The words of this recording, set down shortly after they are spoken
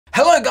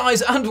Hello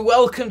guys and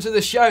welcome to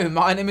the show.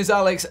 My name is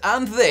Alex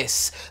and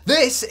this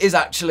is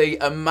actually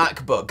a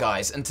MacBook,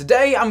 guys, and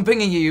today I'm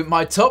bringing you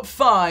my top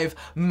 5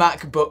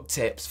 MacBook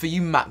tips for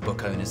you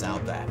MacBook owners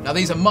out there. Now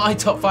these are my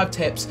top 5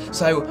 tips,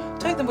 so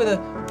take them with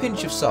a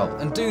pinch of salt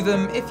and do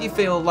them if you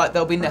feel like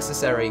they'll be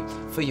necessary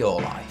for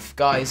your life.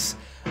 Guys,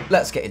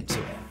 let's get into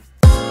it.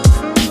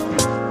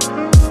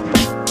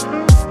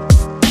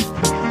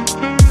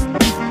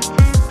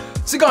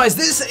 So guys,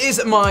 this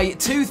is my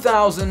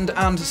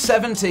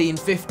 2017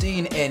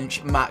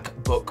 15-inch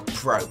MacBook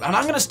Pro, and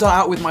I'm going to start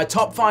out with my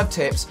top 5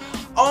 tips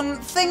on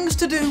things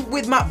to do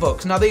with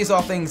MacBooks. Now these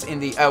are things in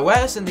the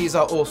OS and these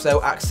are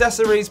also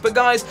accessories, but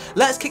guys,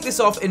 let's kick this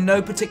off in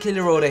no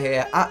particular order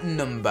here at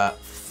number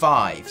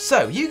 5.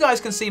 So you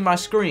guys can see my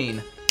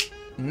screen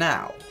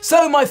now.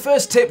 So my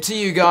first tip to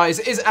you guys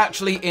is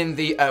actually in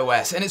the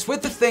OS, and it's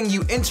with the thing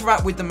you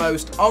interact with the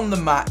most on the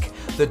Mac,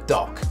 the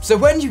dock. So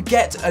when you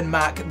get a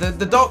Mac,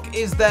 the dock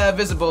is there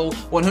visible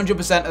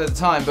 100% of the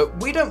time, but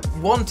we don't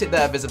want it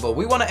there visible.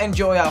 We want to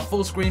enjoy our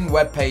full screen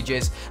web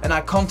pages and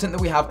our content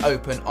that we have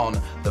open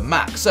on the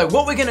Mac. So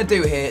what we're going to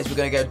do here is we're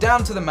going to go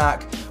down to the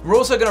Mac, we're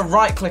also going to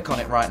right click on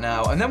it right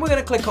now, and then we're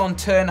going to click on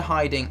turn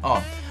hiding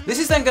on. This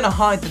is then going to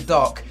hide the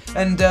dock,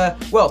 and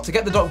well, to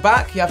get the dock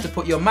back, you have to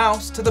put your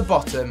mouse to the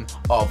bottom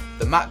of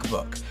the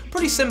MacBook.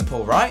 Pretty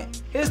simple, right?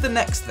 Here's the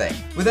next thing.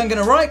 We're then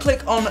going to right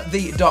click on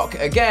the dock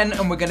again,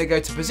 and we're going to go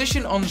to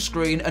position on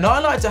screen, and I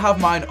like to have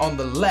mine on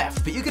the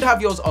left, but you could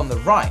have yours on the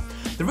right.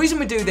 The reason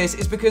we do this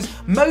is because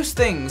most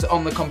things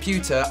on the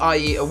computer,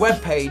 i.e. a web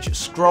page,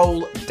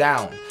 scroll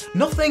down.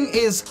 Nothing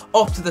is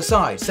off to the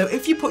side, so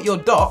if you put your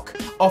dock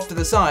off to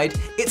the side,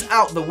 it's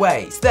out the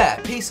way. It's there,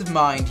 peace of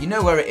mind, you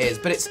know where it is,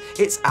 but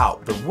it's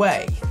out the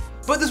way.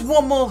 But there's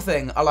one more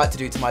thing I like to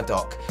do to my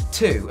dock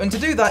too, and to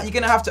do that you're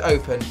going to have to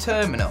open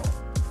Terminal.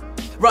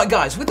 Right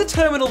guys, with the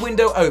terminal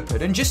window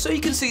open, and just so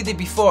you can see the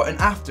before and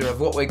after of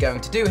what we're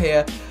going to do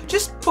here,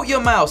 just put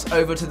your mouse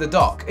over to the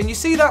dock, and you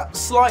see that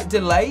slight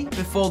delay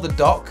before the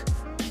dock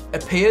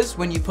appears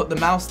when you put the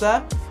mouse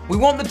there? We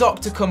want the dock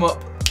to come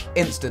up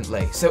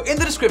instantly. So in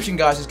the description,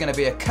 guys, there's going to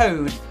be a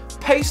code.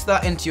 Paste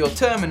that into your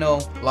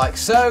terminal like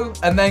so,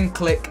 and then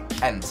click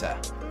enter.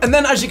 And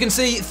then as you can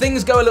see,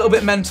 things go a little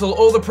bit mental,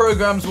 all the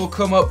programs will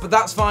come up, but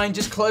that's fine,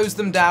 just close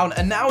them down.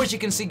 And now as you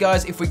can see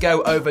guys, if we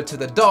go over to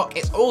the dock,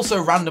 it's also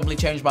randomly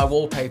changed my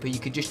wallpaper. You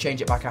can just change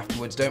it back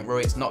afterwards, don't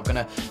worry, it's not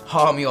gonna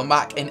harm your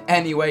Mac in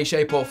any way,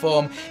 shape or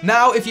form.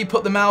 Now if you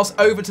put the mouse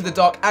over to the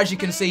dock, as you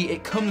can see,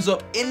 it comes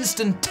up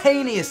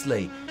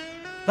instantaneously.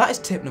 That is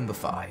tip number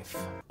 5.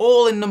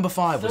 All in number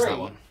 5 was that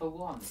one. 3 for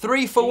 1.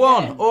 3 for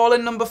 1, all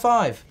in number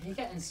 5. You're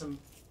getting some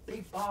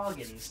big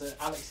bargains at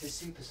Alex's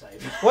Super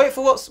Save. Wait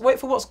for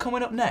what's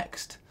coming up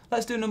next.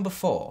 Let's do number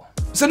 4.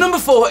 So number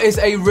 4 is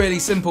a really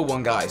simple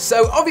one, guys.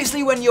 So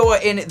obviously when you're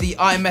in the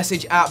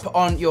iMessage app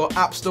on your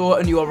app store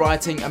and you are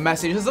writing a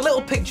message, there's a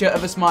little picture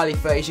of a smiley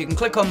face. You can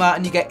click on that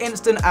and you get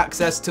instant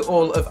access to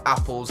all of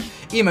Apple's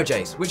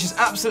Emojis, which is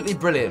absolutely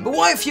brilliant. But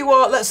what if you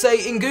are, let's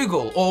say, in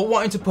Google, or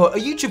wanting to put a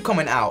YouTube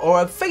comment out,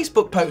 or a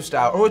Facebook post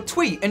out, or a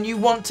tweet, and you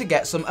want to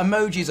get some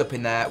emojis up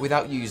in there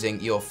without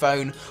using your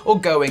phone, or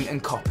going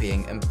and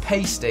copying and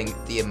pasting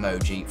the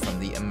emoji from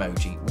the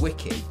emoji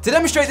wiki. To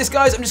demonstrate this,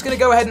 guys, I'm just going to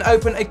go ahead and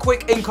open a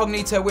quick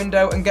incognito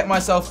window and get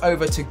myself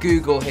over to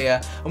Google here.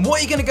 And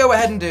what you're going to go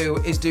ahead and do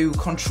is do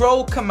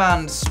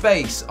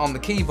Control-Command-Space on the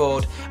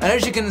keyboard, and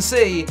as you can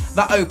see,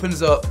 that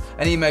opens up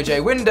an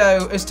emoji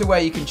window as to where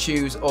you can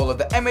choose all of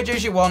the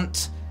images you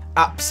want.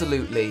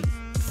 Absolutely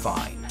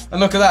fine.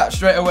 And look at that,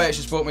 straight away it's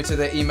just brought me to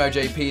the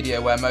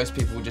Emojipedia, where most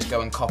people will just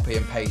go and copy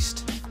and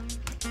paste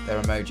their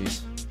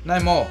emojis. No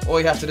more. All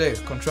you have to do,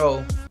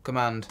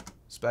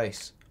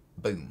 Control-Command-Space,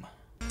 boom.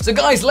 So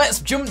guys,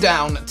 let's jump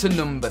down to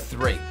number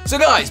 3. So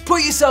guys,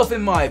 put yourself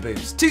in my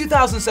boots.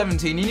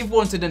 2017 and you've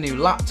wanted a new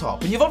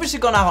laptop, and you've obviously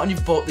gone out and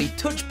you've bought the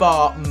Touch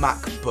Bar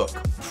MacBook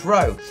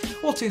Pro,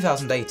 or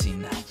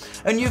 2018 now.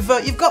 And you've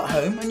got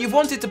home and you've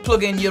wanted to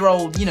plug in your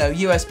old,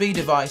 USB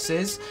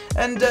devices,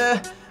 and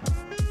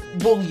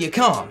well, you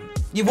can't.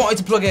 You've wanted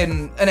to plug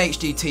in an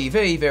HD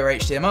TV via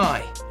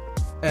HDMI,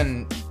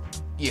 and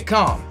you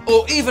can't.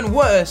 Or even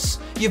worse,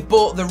 you've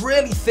bought the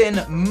really thin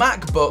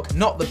MacBook,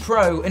 not the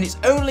Pro, and it's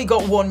only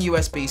got one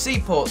USB-C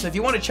port, so if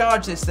you want to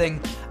charge this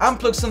thing and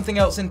plug something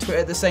else into it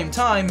at the same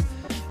time,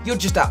 you're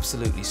just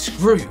absolutely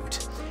screwed.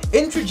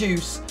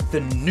 Introduce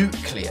the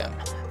Nucleum.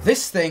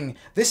 This thing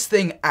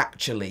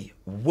actually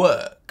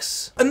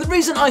works. And the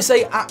reason I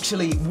say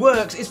actually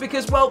works is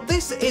because, well,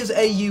 this is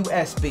a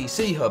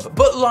USB-C hub,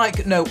 but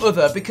like no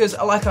other, because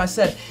like I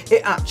said,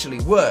 it actually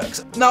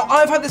works. Now,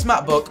 I've had this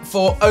MacBook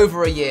for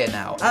over a year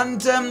now,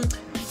 and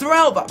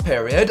throughout that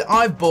period,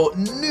 I've bought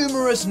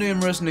numerous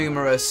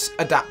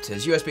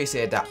adapters, USB-C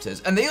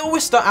adapters, and they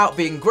always start out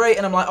being great,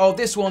 and I'm like, oh,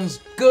 this one's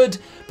good,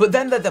 but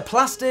then they're the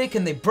plastic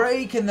and they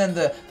break, and then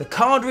the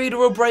card reader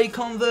will break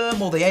on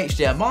them, or the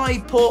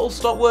HDMI port will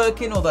stop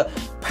working, or the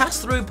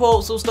pass-through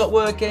ports will stop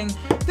working.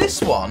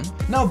 This one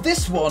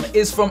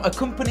is from a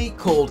company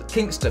called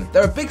Kingston.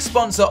 They're a big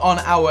sponsor on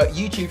our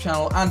YouTube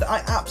channel, and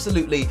I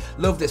absolutely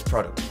love this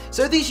product.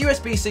 So these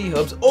USB-C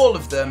hubs, all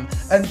of them,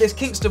 and this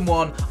Kingston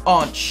one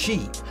aren't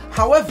cheap.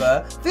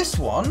 However, this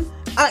one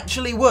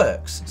actually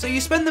works. So you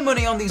spend the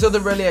money on these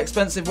other really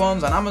expensive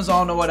ones on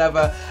Amazon or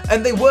whatever,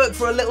 and they work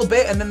for a little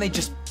bit and then they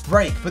just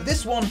break, but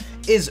this one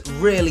is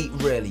really,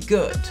 really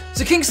good.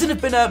 So Kingston have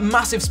been a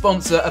massive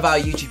sponsor of our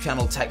YouTube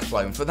channel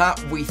TechFlow, and for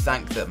that we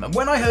thank them. And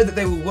when I heard that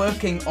they were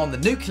working on the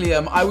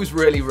Nucleum, I was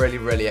really, really,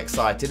 really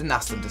excited and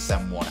asked them to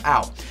send one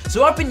out.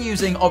 So I've been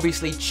using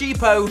obviously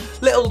cheapo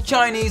little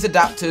Chinese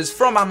adapters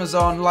from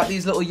Amazon, like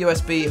these little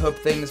USB hub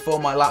things for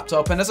my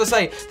laptop, and as I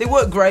say, they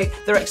work great,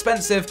 they're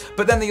expensive,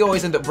 but then they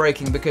always end up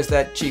breaking because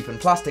they're cheap and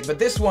plastic, but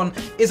this one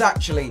is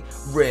actually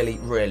really,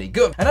 really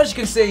good. And as you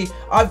can see,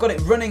 I've got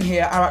it running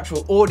here, our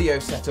actual audio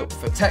setup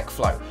for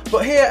TechFlow.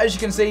 But here, as you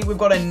can see, we've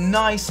got a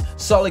nice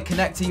solid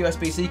connector,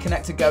 USB-C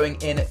connector going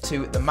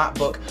into the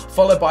MacBook,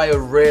 followed by a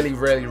really,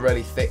 really,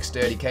 really thick,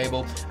 sturdy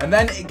cable. And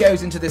then it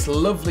goes into this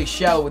lovely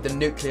shell with the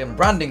Nucleum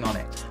branding on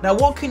it. Now,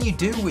 what can you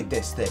do with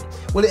this thing?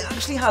 Well, it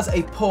actually has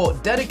a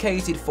port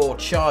dedicated for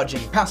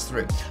charging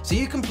pass-through. So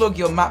you can plug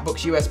your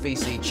MacBook's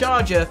USB-C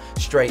charger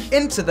straight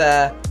into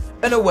there,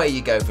 and away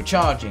you go for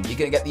charging. You're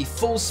going to get the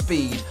full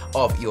speed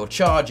of your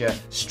charger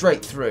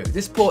straight through.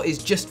 This port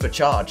is just for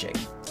charging.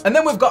 And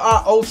then we've got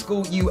our old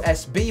school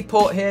USB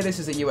port here. This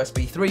is a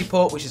USB 3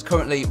 port, which is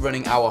currently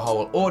running our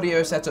whole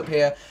audio setup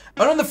here.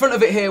 And on the front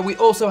of it here, we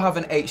also have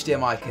an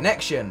HDMI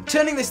connection.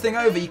 Turning this thing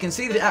over, you can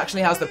see that it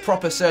actually has the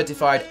proper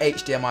certified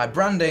HDMI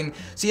branding,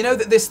 so you know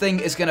that this thing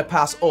is going to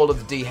pass all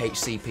of the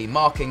DHCP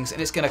markings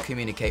and it's going to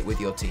communicate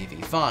with your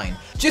TV fine.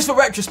 Just for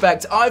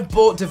retrospect, I've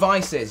bought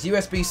devices,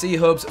 USB-C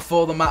hubs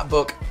for the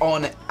MacBook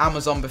on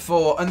Amazon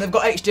before, and they've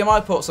got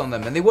HDMI ports on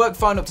them, and they work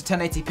fine up to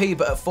 1080p,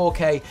 but at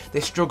 4K they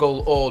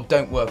struggle or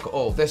don't work at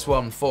all. This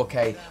one,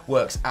 4K,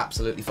 works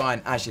absolutely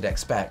fine, as you'd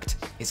expect.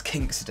 It's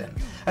Kingston.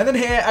 And then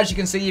here, as you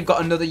can see, you've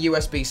got another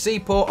USB-C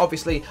port.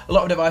 Obviously, a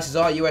lot of devices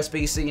are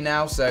USB-C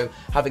now, so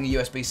having a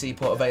USB-C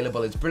port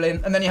available is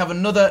brilliant. And then you have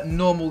another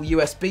normal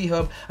USB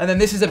hub, and then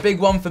this is a big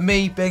one for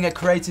me, being a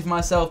creative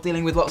myself,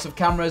 dealing with lots of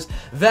cameras.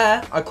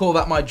 There, I call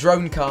that my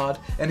drone card,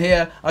 and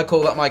here, I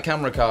call that my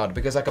camera card,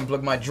 because I can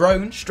plug my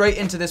drone straight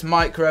into this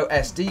micro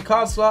SD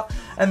card slot,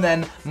 and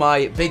then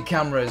my big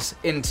cameras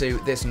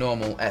into this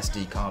normal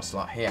SD card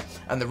slot here.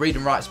 And the read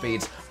and write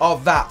speeds are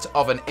that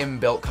of an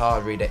inbuilt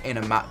card reader in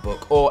a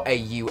MacBook, or a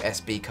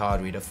USB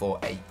card reader for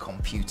a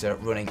computer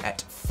running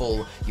at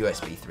full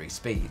USB 3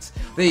 speeds.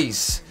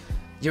 These,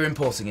 you're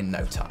importing in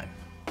no time.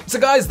 So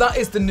guys, that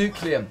is the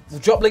Nucleum. We'll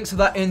drop links to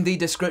that in the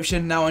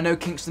description. Now, I know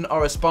Kingston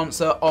are a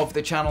sponsor of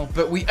the channel,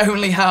 but we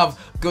only have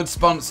good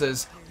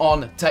sponsors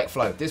on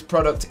TechFlow. This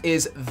product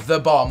is the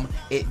bomb.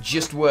 It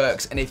just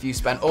works, and if you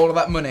spend all of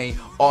that money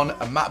on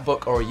a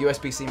MacBook or a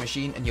USB-C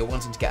machine and you're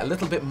wanting to get a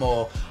little bit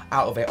more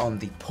out of it on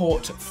the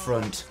port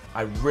front,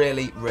 I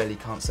really, really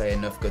can't say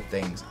enough good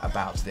things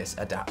about this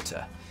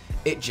adapter.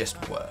 It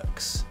just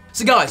works.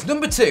 So guys,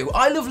 number 2,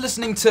 I love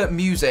listening to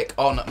music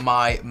on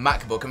my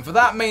MacBook, and for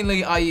that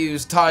mainly I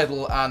use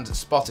Tidal and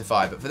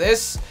Spotify, but for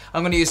this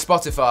I'm going to use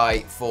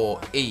Spotify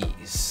for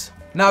ease.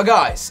 Now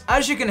guys,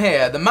 as you can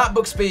hear, the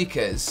MacBook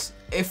speakers,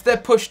 if they're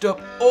pushed up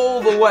all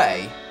the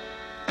way,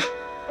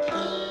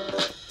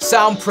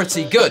 sound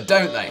pretty good,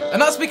 don't they?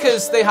 And that's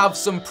because they have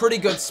some pretty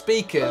good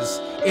speakers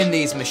in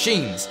these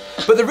machines.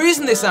 But the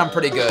reason they sound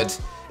pretty good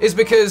is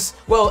because,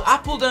 well,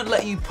 Apple don't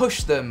let you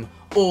push them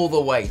all the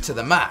way to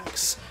the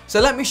max. So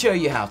let me show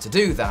you how to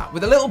do that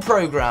with a little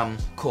program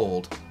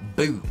called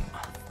Boom.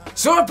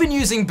 So I've been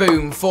using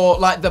Boom for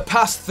like the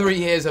past 3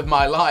 years of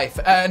my life,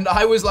 and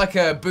I was like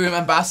a Boom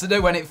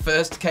ambassador when it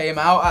first came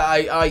out.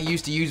 I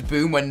used to use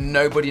Boom when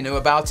nobody knew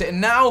about it, and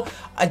now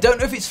I don't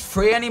know if it's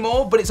free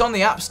anymore, but it's on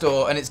the App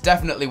Store and it's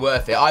definitely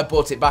worth it. I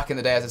bought it back in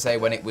the day, as I say,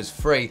 when it was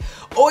free.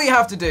 All you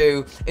have to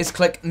do is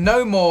click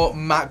No More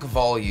Mac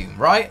Volume,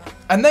 right?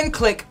 And then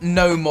click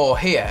No More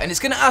here, and it's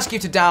going to ask you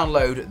to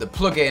download the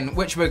plugin,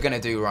 which we're going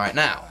to do right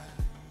now.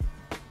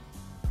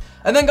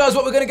 And then guys,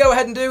 what we're going to go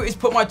ahead and do is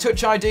put my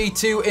Touch ID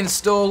to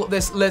install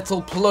this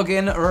little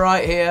plugin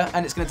right here,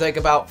 and it's going to take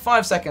about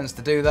 5 seconds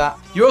to do that.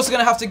 You're also going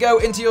to have to go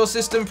into your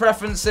system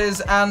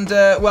preferences and,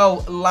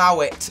 well,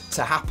 allow it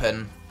to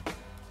happen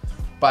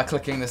by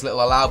clicking this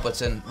little allow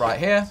button right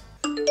here.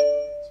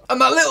 And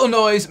that little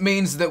noise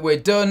means that we're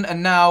done,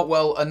 and now,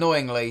 well,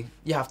 annoyingly,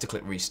 you have to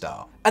click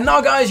restart. And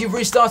now guys, you've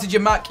restarted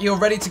your Mac, you're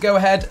ready to go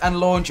ahead and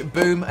launch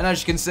Boom, and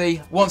as you can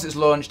see, once it's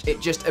launched, it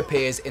just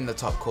appears in the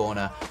top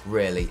corner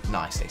really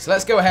nicely. So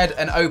let's go ahead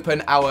and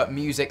open our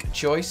music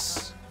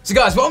choice. So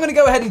guys, what I'm gonna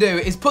go ahead and do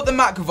is put the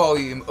Mac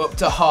volume up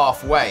to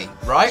halfway,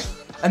 right?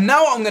 And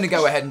now what I'm gonna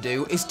go ahead and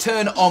do is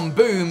turn on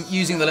Boom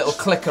using the little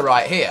clicker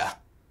right here.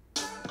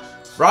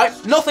 Right?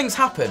 Nothing's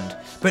happened.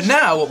 But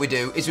now what we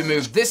do is we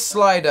move this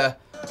slider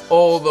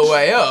all the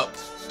way up.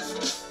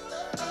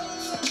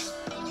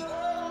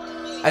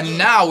 And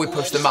now we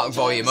push the Mac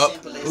volume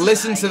up.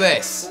 Listen to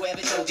this.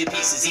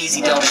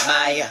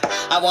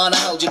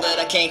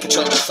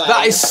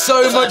 That is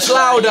so much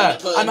louder.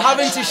 I'm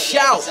having to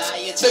shout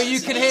so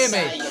you can hear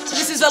me.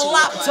 This is a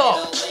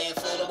laptop.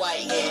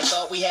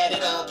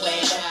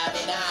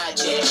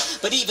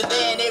 But even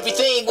then,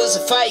 everything was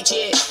a fight,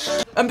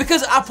 yeah. And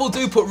because Apple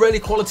do put really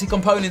quality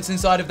components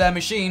inside of their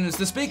machines,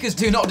 the speakers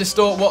do not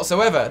distort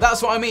whatsoever.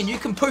 That's what I mean. You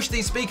can push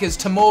these speakers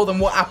to more than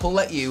what Apple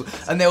let you,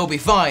 and they will be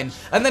fine.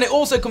 And then it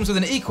also comes with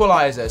an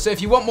equalizer. So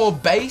if you want more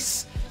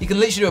bass, you can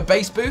literally do a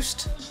bass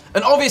boost.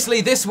 And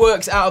obviously this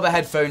works out of the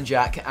headphone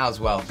jack as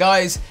well.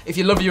 Guys, if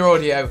you love your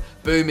audio,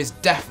 Boom is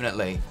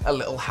definitely a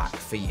little hack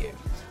for you.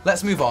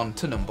 Let's move on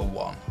to number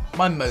 1,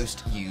 my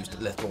most used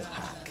little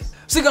hack.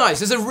 So guys,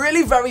 there's a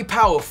really very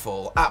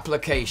powerful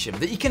application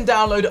that you can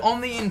download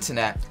on the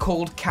internet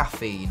called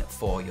Caffeine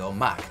for your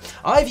Mac.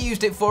 I've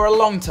used it for a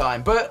long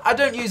time, but I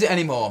don't use it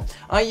anymore.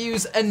 I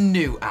use a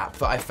new app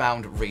that I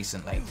found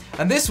recently.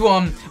 And this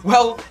one,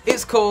 well,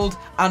 it's called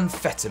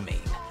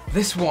Amphetamine.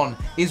 This one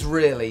is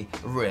really,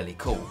 really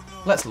cool.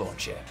 Let's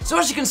launch it. So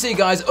as you can see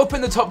guys, up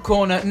in the top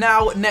corner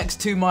now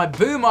next to my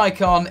Boom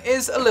icon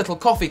is a little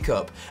coffee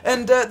cup.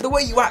 And the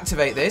way you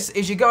activate this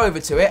is you go over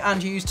to it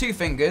and you use 2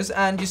 fingers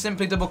and you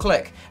simply double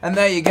click. And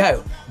there you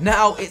go.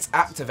 Now it's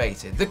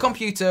activated. The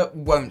computer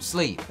won't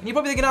sleep. And you're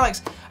probably thinking,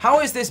 Alex, how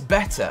is this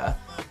better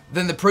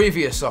than the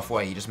previous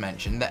software you just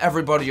mentioned that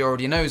everybody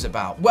already knows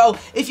about? Well,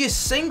 if you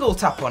single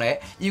tap on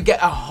it, you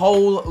get a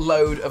whole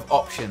load of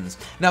options.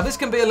 Now this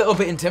can be a little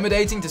bit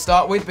intimidating to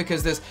start with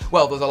because there's a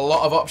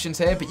lot of options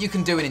here, but you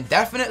can do it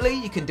indefinitely,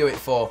 you can do it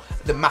for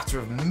the matter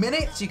of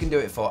minutes, you can do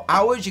it for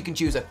hours, you can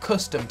choose a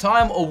custom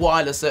time, or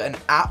while a certain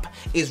app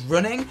is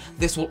running,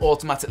 this will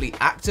automatically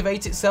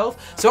activate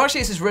itself. So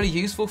actually this is really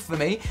useful for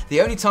me. The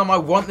only time I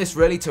want this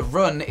really to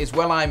run is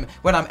when I'm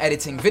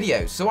editing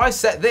videos. So I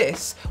set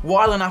this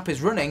while an app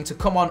is running to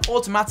come on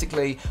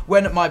automatically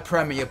when my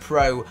Premiere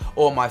Pro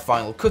or my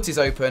Final Cut is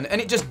open,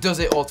 and it just does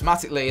it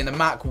automatically, and the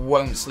Mac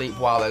won't sleep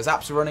while those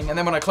apps are running. And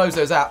then when I close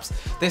those apps,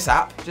 this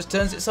app just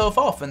turns itself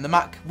off and the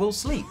Mac will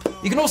sleep.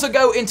 You can also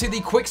go into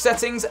the quick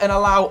settings and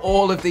allow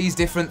all of these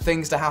different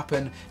things to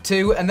happen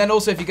too. And then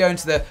also if you go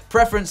into the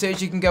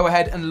preferences, you can go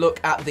ahead and look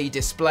at the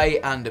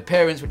display and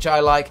appearance, which I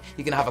like.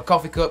 You can have a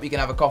coffee cup, you can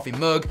have a coffee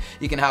mug,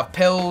 you can have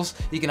pills,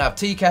 you can have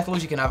tea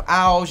kettles, you can have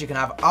owls, you can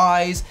have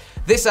eyes.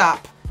 This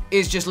app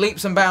is just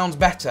leaps and bounds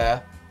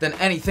better than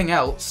anything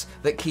else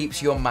that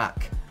keeps your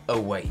Mac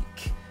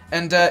awake.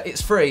 And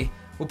it's free.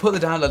 We'll put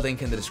the download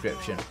link in the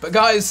description. But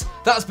guys,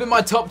 that's been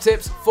my top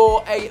tips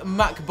for a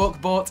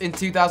MacBook bought in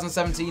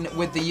 2017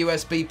 with the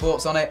USB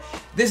ports on it.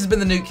 This has been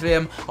the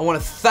Nucleum. I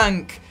want to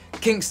thank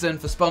Kingston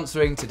for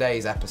sponsoring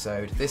today's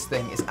episode. This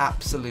thing is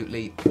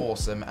absolutely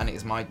awesome, and it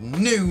is my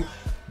new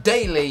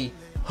daily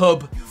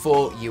hub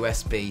for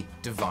USB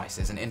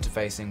devices and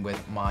interfacing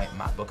with my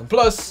MacBook. And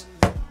plus,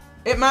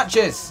 it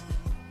matches.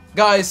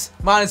 Guys,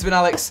 my name's been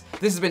Alex,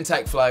 this has been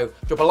TechFlow.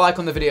 Drop a like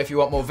on the video if you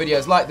want more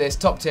videos like this,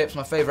 top tips,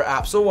 my favourite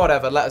apps, or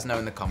whatever. Let us know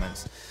in the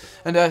comments.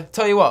 And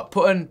tell you what,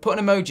 put an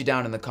emoji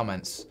down in the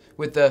comments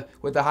with the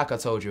hack I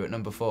told you at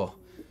number 4.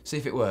 See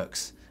if it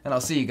works. And I'll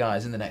see you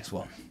guys in the next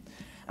one.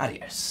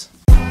 Adios.